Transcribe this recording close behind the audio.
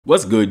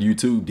What's good,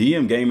 YouTube?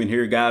 DM Gaming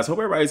here, guys. Hope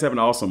everybody's having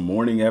an awesome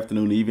morning,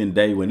 afternoon, even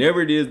day. Whenever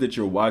it is that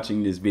you're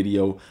watching this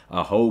video,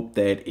 I hope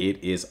that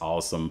it is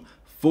awesome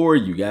for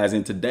you guys.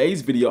 In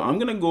today's video, I'm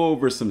going to go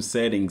over some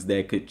settings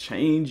that could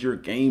change your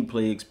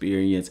gameplay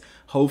experience,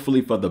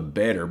 hopefully for the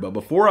better. But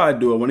before I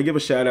do, I want to give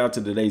a shout out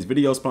to today's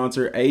video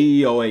sponsor,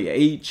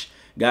 AEOAH.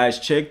 Guys,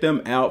 check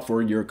them out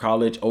for your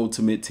college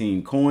ultimate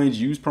team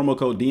coins. Use promo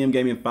code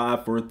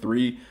DMGaming5 for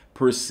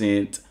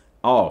 3%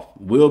 off.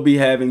 We'll be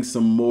having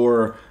some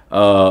more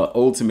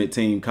ultimate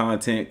team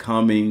content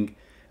coming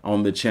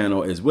on the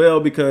channel as well,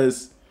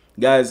 because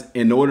guys,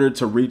 in order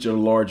to reach a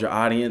larger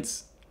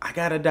audience, I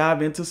gotta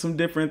dive into some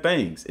different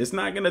things. It's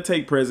not gonna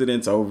take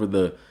precedence over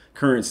the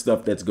current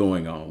stuff that's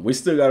going on. We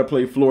still gotta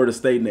play Florida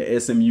State in the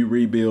SMU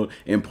rebuild,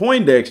 and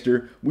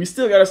Poindexter, we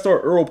still gotta start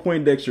Earl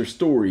Poindexter's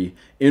story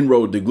in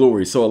Road to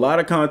Glory. So a lot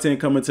of content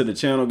coming to the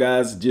channel,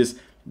 guys. Just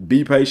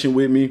be patient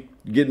with me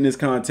getting this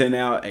content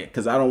out,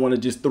 because I don't want to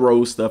just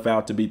throw stuff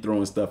out to be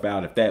throwing stuff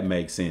out, if that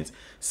makes sense.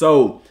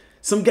 So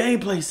some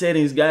gameplay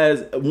settings,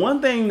 guys.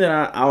 One thing that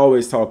I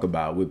always talk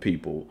about with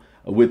people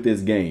with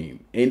this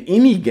game, and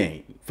any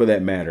game for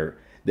that matter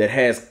that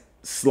has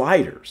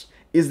sliders,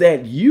 is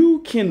that you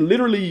can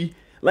literally,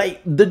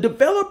 like, the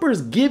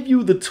developers give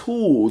you the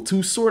tool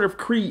to sort of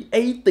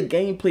create the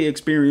gameplay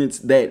experience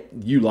that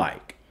you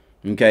like.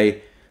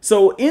 Okay,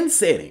 so in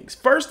settings,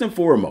 first and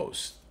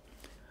foremost,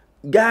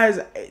 guys,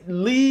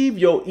 leave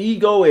your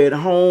ego at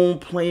home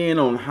playing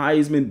on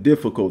Heisman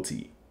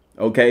difficulty.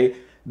 Okay,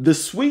 the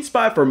sweet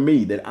spot for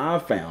me that I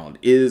found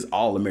is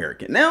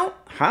All-American. Now,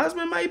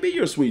 Heisman might be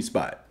your sweet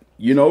spot.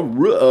 You know,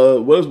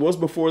 what's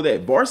before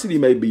that? Varsity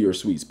may be your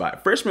sweet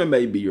spot. Freshman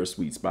may be your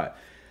sweet spot.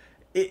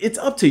 It's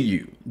up to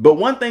you. But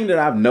one thing that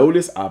I've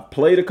noticed, I've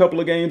played a couple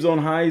of games on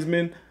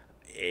Heisman.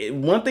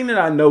 One thing that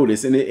I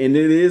noticed, and it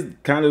is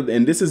kind of,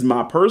 and this is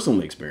my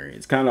personal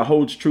experience, kind of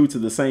holds true to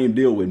the same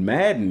deal with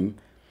Madden.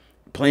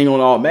 Playing on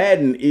all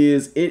Madden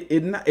is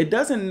it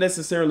doesn't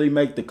necessarily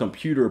make the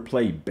computer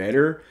play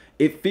better.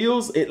 It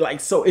feels it like,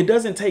 so it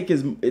doesn't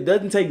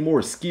take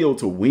more skill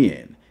to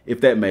win,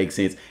 if that makes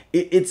sense.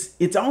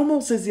 It's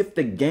almost as if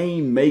the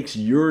game makes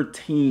your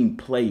team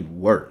play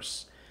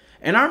worse.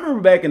 And I remember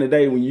back in the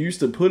day when you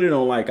used to put it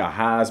on like a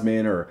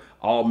Heisman or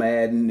All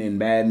Madden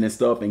and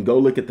stuff and go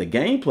look at the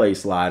gameplay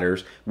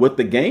sliders, what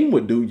the game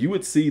would do, you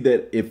would see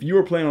that if you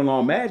were playing on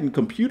All Madden,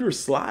 computer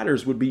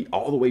sliders would be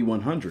all the way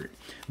 100.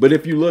 But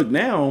if you look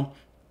now,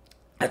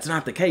 that's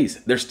not the case.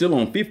 They're still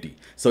on 50.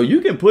 So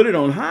you can put it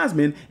on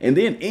Heisman and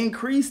then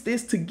increase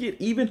this to get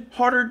even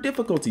harder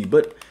difficulty.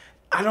 But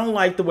I don't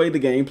like the way the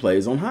game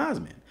plays on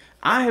Heisman.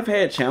 I have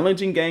had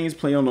challenging games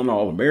playing on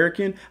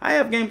All-American. I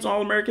have games on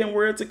All-American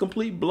where it's a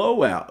complete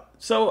blowout.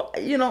 So,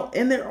 you know,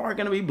 and there are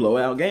going to be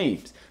blowout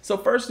games. So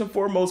first and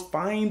foremost,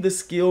 find the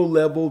skill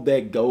level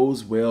that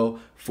goes well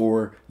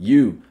for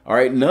you. All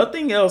right,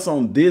 nothing else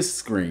on this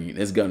screen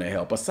is going to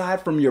help.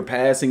 Aside from your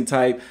passing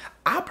type,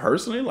 I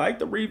personally like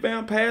the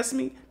rebound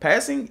passing.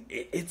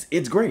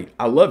 It's great.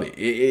 I love it.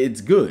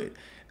 It's good.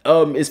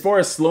 As far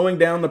as slowing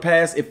down the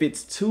pass, if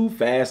it's too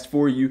fast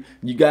for you,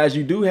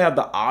 you do have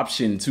the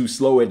option to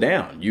slow it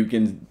down. You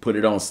can put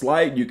it on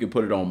slight, you can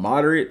put it on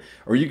moderate,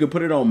 or you can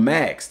put it on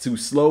max to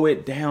slow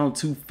it down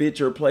to fit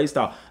your play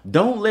style.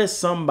 Don't let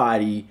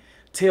somebody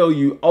tell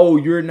you, oh,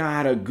 you're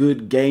not a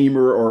good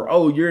gamer, or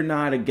oh, you're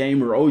not a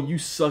gamer, oh, you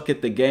suck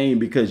at the game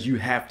because you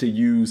have to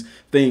use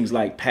things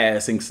like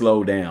passing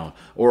slow down,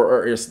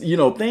 or you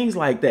know, things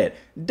like that.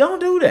 Don't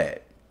do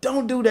that.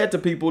 Don't do that to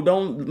people.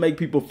 Don't make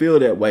people feel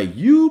that way.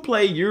 You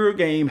play your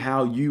game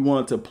how you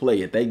want to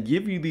play it. They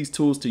give you these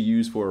tools to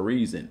use for a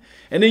reason.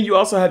 And then you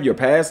also have your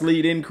pass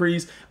lead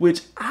increase,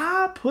 which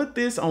I put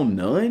this on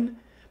none,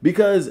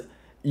 because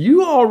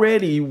you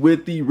already,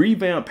 with the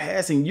revamp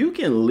passing, you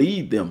can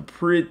lead them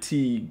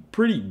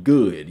pretty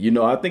good. You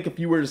know, I think if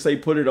you were to say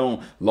put it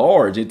on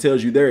large, it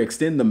tells you they're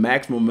extending the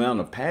maximum amount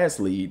of pass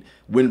lead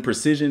when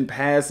precision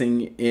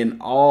passing in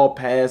all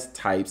pass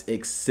types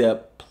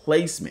except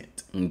placement.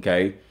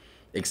 Okay,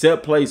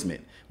 except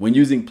placement. When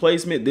using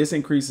placement, this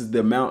increases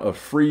the amount of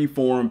free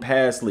form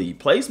pass lead.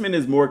 Placement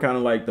is more kind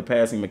of like the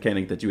passing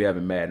mechanic that you have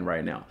in Madden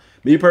right now.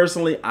 Me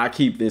personally, I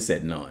keep this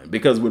at none,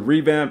 because with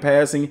revamp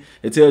passing,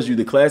 it tells you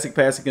the classic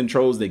passing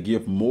controls that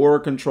give more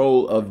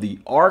control of the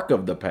arc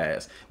of the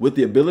pass, with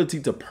the ability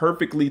to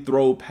perfectly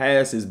throw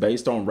passes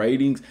based on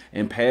ratings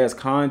and pass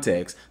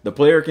context. The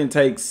player can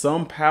take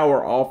some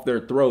power off their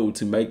throw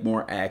to make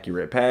more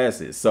accurate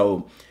passes.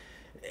 So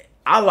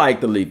I like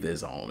to leave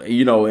this on,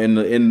 you know,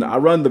 and I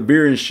run the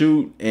veer and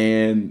shoot,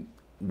 and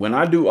when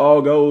I do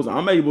all goes,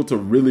 I'm able to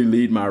really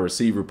lead my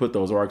receiver, put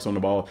those arcs on the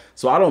ball,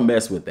 so I don't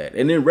mess with that.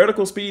 And then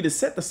reticle speed is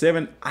set to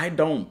 7. I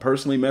don't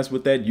personally mess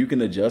with that. You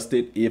can adjust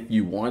it if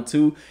you want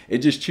to. It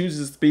just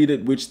chooses the speed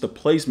at which the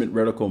placement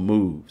reticle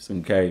moves,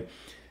 okay?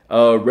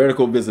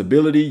 Reticle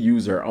visibility,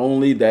 user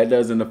only, that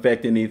doesn't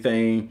affect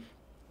anything.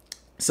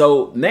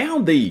 So now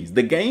the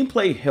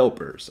gameplay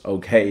helpers,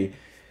 okay?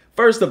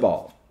 First of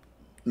all,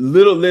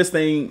 Little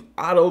listing,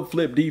 auto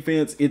flip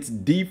defense, it's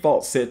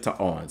default set to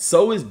on.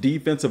 So is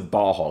defensive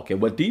ball hawk. And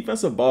what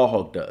defensive ball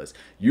hawk does,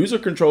 user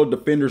controlled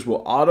defenders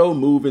will auto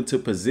move into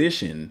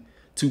position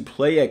to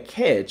play a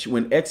catch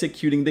when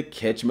executing the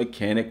catch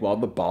mechanic while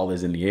the ball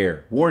is in the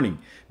air. Warning,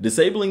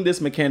 disabling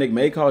this mechanic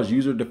may cause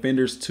user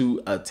defenders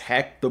to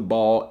attack the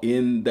ball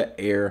in the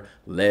air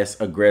less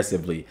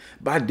aggressively.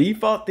 By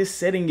default, this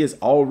setting is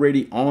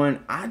already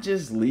on. I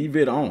just leave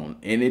it on,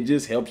 and it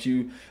just helps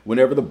you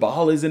whenever the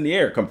ball is in the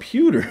air.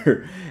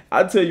 Computer,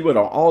 I tell you what,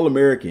 on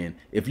All-American,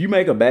 if you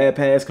make a bad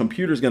pass,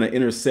 computer's gonna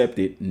intercept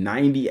it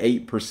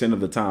 98% of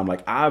the time.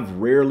 Like, I've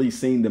rarely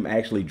seen them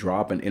actually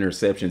drop an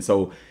interception.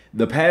 So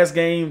the pass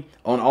game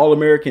on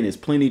All-American is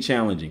plenty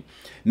challenging.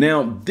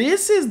 Now,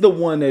 this is the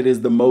one that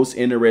is the most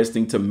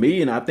interesting to me,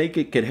 and I think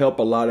it could help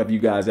a lot of you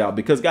guys out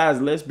because,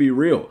 guys, let's be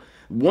real.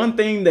 One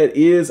thing that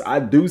I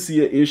do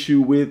see an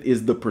issue with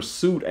is the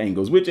pursuit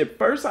angles, which at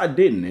first I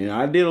didn't. And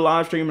I did a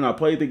live stream and I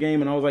played the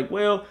game and I was like,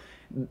 well,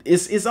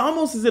 it's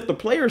almost as if the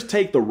players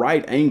take the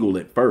right angle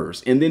at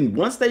first. And then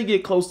once they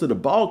get close to the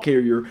ball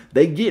carrier,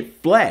 they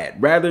get flat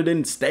rather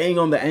than staying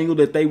on the angle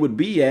that they would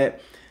be at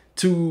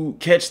to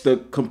catch the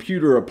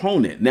computer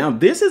opponent. Now,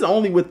 this is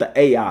only with the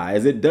AI,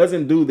 as it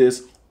doesn't do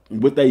this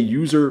with a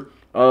user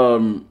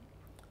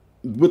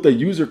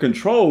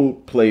control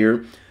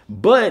player.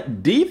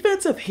 But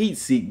defensive heat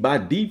seek by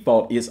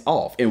default is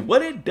off. And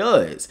what it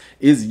does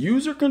is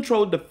user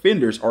controlled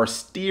defenders are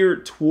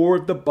steered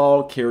toward the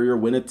ball carrier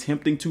when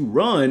attempting to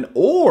run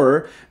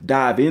or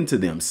dive into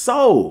them.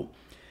 So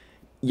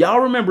y'all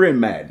remember in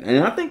Madden,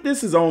 and I think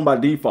this is on by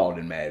default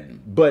in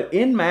Madden, but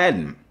in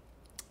Madden,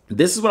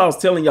 this is what I was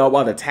telling y'all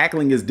why the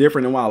tackling is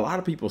different and why a lot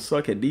of people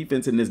suck at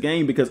defense in this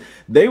game, because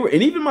they were,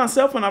 and even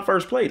myself when I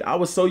first played, I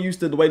was so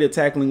used to the way that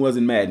tackling was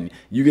in Madden.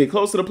 You get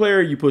close to the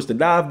player, you push the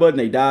dive button,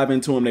 they dive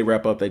into him, they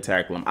wrap up, they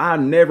tackle him. I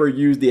never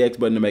used the X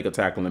button to make a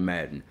tackle in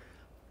Madden.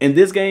 In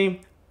this game,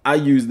 I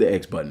use the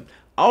X button.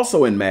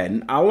 Also in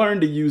Madden, I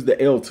learned to use the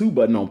L2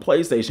 button on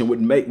PlayStation,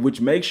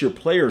 which makes your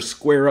player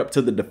square up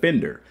to the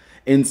defender.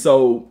 And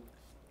so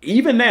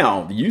even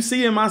now, you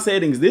see in my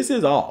settings, this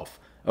is off,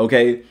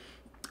 okay?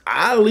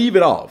 I leave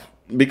it off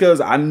because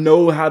I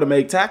know how to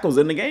make tackles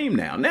in the game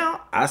now.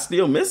 Now, I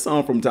still miss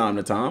some from time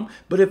to time,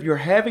 but if you're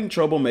having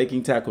trouble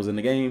making tackles in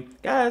the game,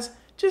 guys,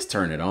 just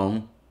turn it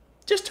on.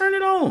 Just turn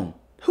it on.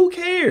 Who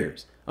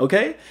cares?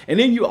 Okay? And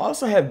then you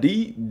also have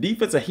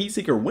defensive heat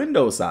seeker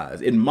window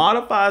size. It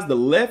modifies the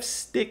left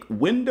stick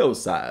window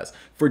size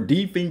for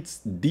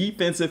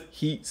defensive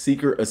heat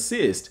seeker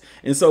assist.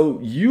 And so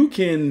you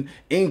can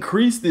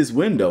increase this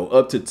window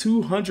up to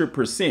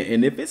 200%.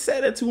 And if it's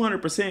set at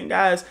 200%,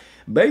 guys,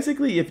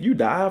 basically, if you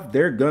dive,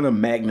 they're going to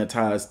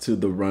magnetize to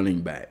the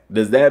running back.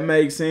 Does that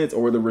make sense?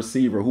 Or the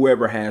receiver,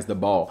 whoever has the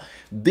ball.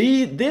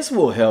 This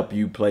will help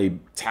you play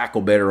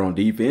tackle better on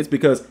defense,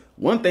 because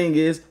one thing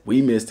is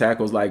we miss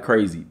tackles like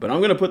crazy. But I'm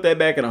going to put that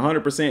back at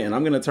 100%, and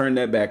I'm going to turn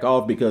that back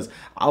off because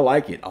I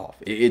like it off.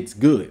 It's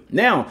good.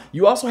 Now,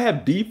 you also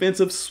have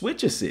defensive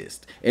switch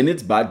assist, and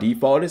it's by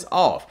default is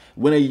off.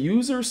 When a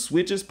user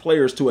switches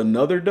players to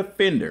another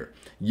defender,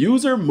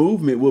 user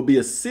movement will be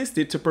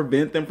assisted to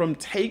prevent them from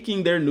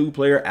taking their new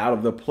player out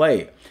of the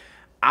play.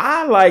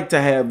 I like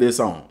to have this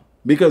on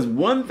because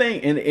one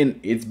thing, and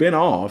it's been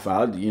off,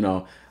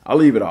 I'll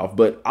leave it off,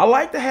 but I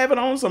like to have it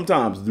on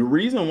sometimes. The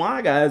reason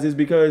why, guys, is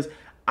because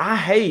I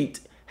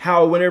hate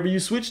how whenever you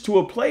switch to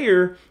a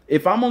player,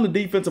 if I'm on the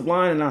defensive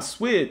line and I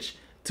switch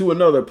to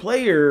another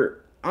player,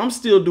 I'm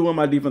still doing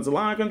my defensive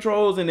line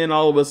controls, and then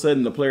all of a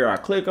sudden the player I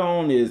click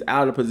on is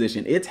out of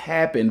position. It's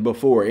happened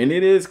before, and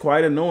it is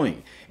quite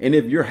annoying. And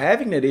if you're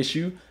having that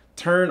issue,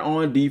 turn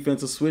on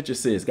defensive switch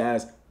assist.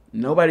 Guys,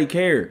 nobody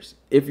cares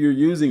if you're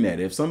using that.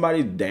 If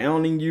somebody's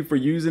downing you for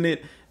using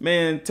it,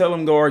 man, tell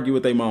them go argue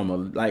with their mama.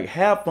 Like,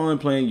 have fun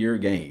playing your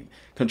game.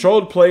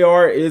 Controlled play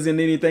art isn't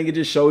anything. It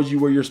just shows you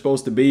where you're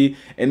supposed to be.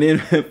 And then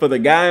for the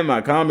guy in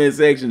my comment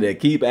section that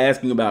keep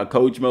asking about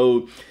coach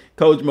mode,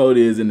 coach mode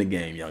is in the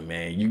game, young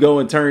man. You go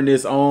and turn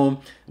this on.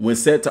 When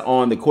set to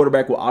on, the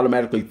quarterback will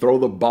automatically throw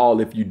the ball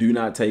if you do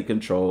not take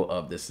control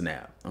of the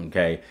snap.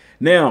 Okay.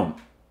 Now,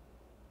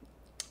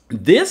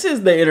 this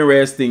is the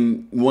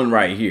interesting one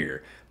right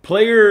here.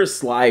 Player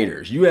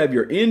sliders. You have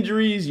your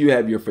injuries, you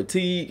have your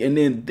fatigue, and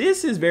then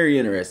this is very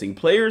interesting.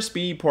 Player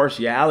speed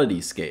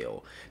partiality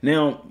scale.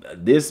 Now,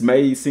 this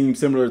may seem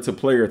similar to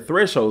player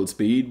threshold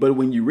speed, but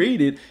when you read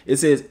it, it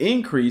says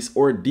increase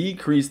or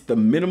decrease the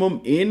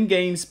minimum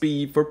in-game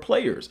speed for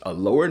players. A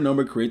lower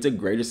number creates a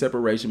greater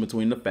separation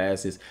between the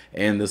fastest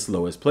and the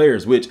slowest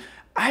players, which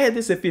I had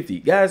this at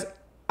 50. Guys,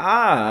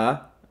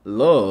 I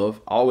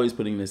love always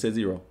putting this at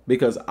 0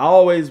 because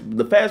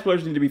the fast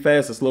players need to be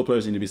fast, the slow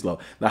players need to be slow.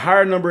 The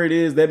higher number it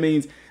is, that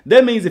means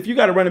if you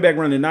got a running back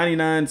running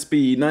 99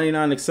 speed,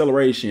 99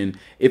 acceleration,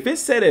 if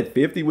it's set at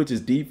 50, which is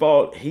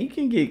default, he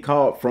can get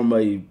caught from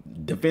a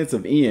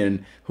defensive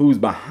end who's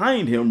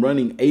behind him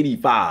running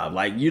 85.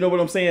 Like, you know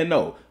what I'm saying?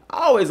 No,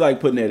 I always like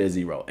putting that at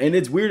 0. And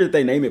it's weird that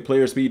they name it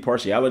player speed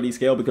partiality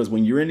scale, because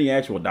when you're in the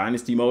actual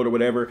dynasty mode or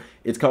whatever,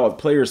 it's called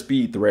player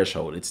speed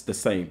threshold. It's the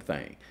same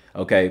thing.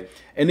 Okay.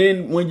 And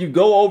then when you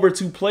go over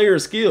to player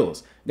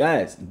skills,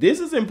 guys, this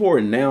is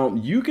important. Now,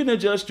 you can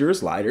adjust your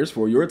sliders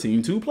for your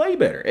team to play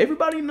better.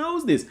 Everybody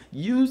knows this.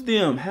 Use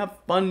them. Have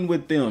fun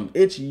with them.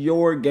 It's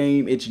your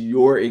game. It's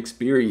your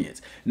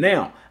experience.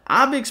 Now,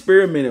 I've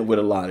experimented with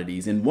a lot of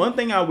these, and one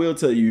thing I will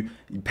tell you,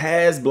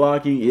 pass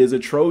blocking is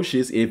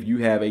atrocious if you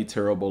have a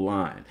terrible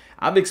line.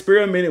 I've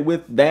experimented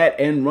with that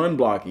and run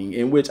blocking,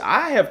 in which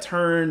I have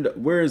turned,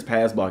 where is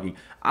pass blocking?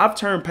 I've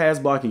turned pass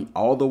blocking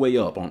all the way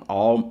up on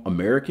All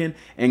American.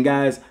 And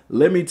guys,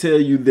 let me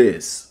tell you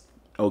this,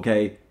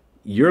 okay?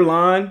 Your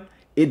line,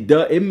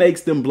 it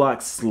makes them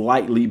block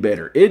slightly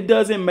better. It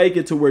doesn't make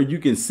it to where you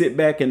can sit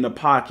back in the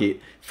pocket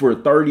for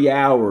 30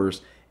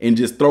 hours and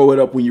just throw it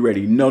up when you're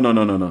ready.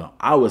 No.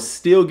 I was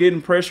still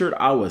getting pressured.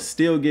 I was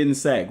still getting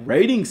sacked.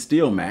 Ratings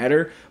still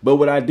matter. But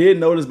what I did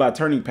notice by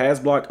turning pass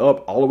block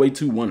up all the way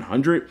to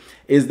 100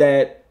 is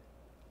that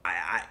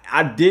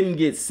I didn't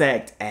get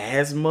sacked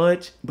as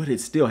much, but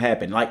it still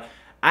happened. Like,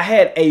 I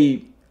had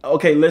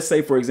okay, let's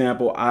say, for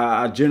example,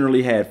 I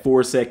generally had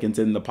 4 seconds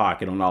in the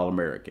pocket on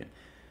All-American.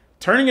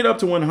 Turning it up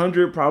to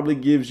 100 probably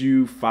gives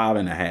you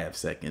 5.5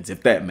 seconds,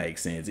 if that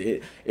makes sense.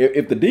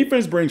 If the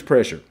defense brings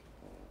pressure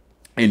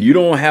and you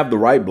don't have the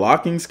right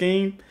blocking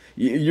scheme,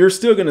 you're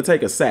still going to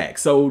take a sack.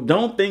 So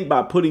don't think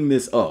by putting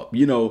this up,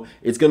 you know,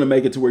 it's going to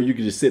make it to where you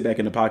can just sit back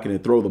in the pocket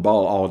and throw the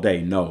ball all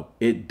day. No,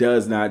 it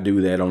does not do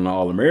that on the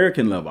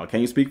All-American level. I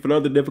can't speak for the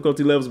other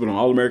difficulty levels, but on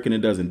All-American, it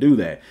doesn't do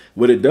that.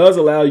 What it does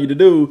allow you to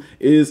do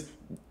is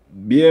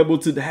be able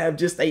to have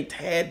just a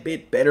tad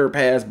bit better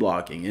pass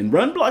blocking, and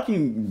run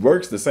blocking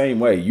works the same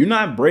way. You're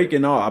not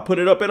breaking all. I put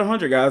it up at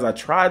 100, guys. I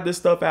tried this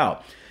stuff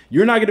out.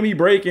 You're not going to be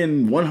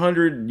breaking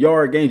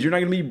 100-yard gains. You're not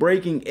going to be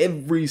breaking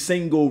every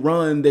single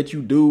run that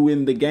you do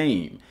in the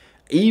game.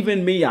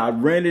 Even me, I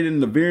ran it in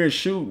the veer and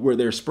shoot where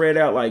they're spread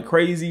out like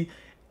crazy.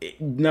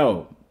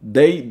 No,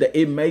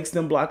 it makes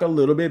them block a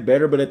little bit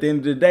better, but at the end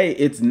of the day,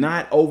 it's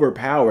not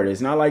overpowered.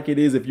 It's not like it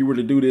is if you were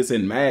to do this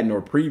in Madden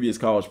or previous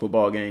college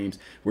football games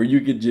where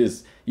you could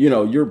just, you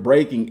know, you're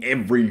breaking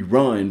every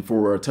run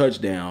for a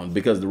touchdown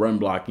because the run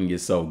blocking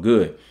is so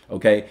good.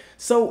 Okay,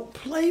 so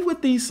play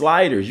with these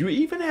sliders. You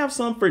even have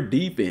some for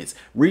defense.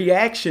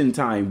 Reaction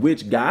time,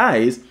 which,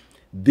 guys,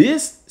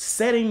 this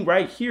setting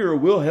right here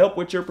will help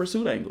with your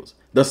pursuit angles.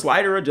 The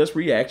slider adjusts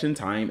reaction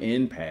time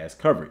in pass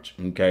coverage.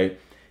 Okay.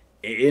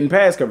 In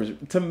pass coverage,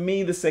 to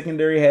me, the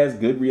secondary has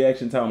good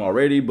reaction time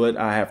already, but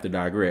I have to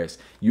digress.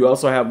 You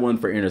also have one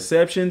for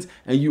interceptions,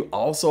 and you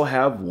also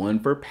have one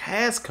for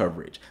pass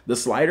coverage. The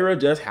slider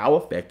adjusts how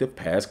effective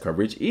pass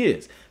coverage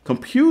is.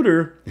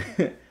 Computer,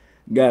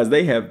 guys,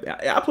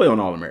 I play on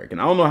All-American.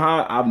 I don't know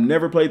how. I've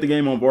never played the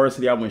game on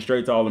varsity. I went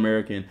straight to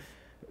All-American.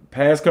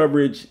 Pass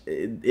coverage,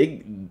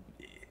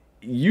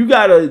 you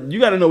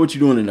gotta know what you're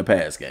doing in the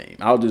pass game.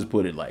 I'll just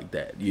put it like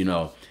that, you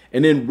know.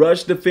 And then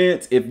rush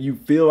defense, if you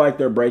feel like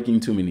they're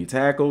breaking too many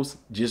tackles,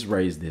 just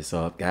raise this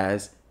up,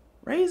 guys.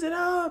 Raise it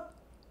up.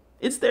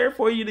 It's there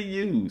for you to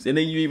use. And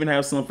then you even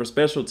have some for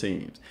special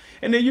teams.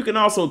 And then you can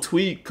also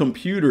tweak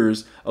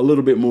computers a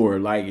little bit more.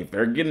 Like if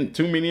they're getting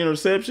too many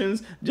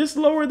interceptions, just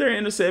lower their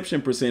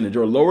interception percentage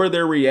or lower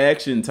their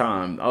reaction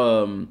time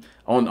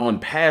on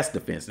pass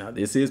defense. Now,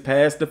 this is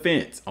pass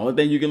defense. Only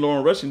thing you can lower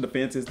on rushing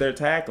defense is their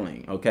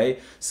tackling, okay?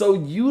 So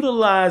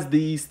utilize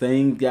these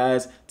things,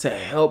 guys, to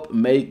help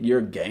make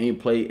your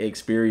gameplay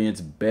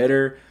experience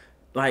better.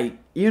 Like,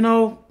 you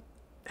know,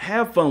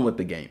 have fun with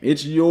the game.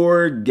 It's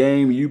your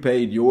game. You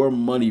paid your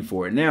money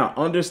for it. Now,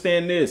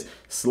 understand this.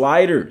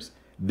 Sliders.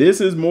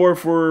 This is more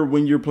for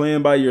when you're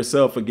playing by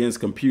yourself against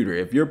computer.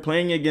 If you're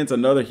playing against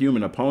another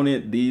human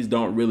opponent, these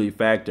don't really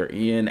factor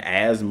in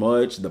as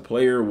much. The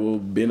player will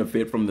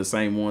benefit from the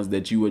same ones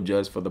that you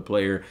adjust for the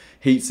player,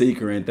 heat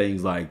seeker, and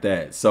things like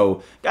that.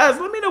 So, guys,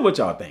 let me know what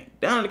y'all think.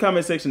 Down in the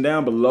comment section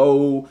down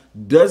below.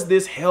 Does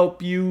this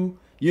help you?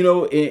 You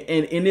know,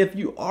 and if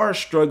you are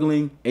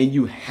struggling and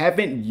you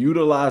haven't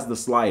utilized the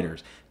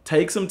sliders,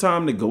 take some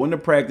time to go into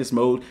practice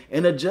mode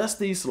and adjust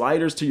these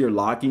sliders to your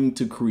locking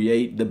to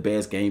create the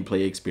best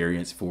gameplay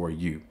experience for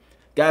you.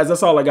 Guys,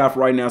 that's all I got for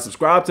right now.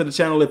 Subscribe to the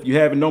channel if you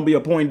haven't. Don't be a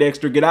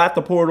Poindexter. Get out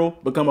the portal.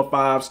 Become a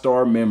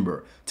 5-star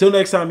member. Till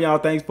next time, y'all.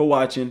 Thanks for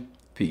watching.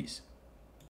 Peace.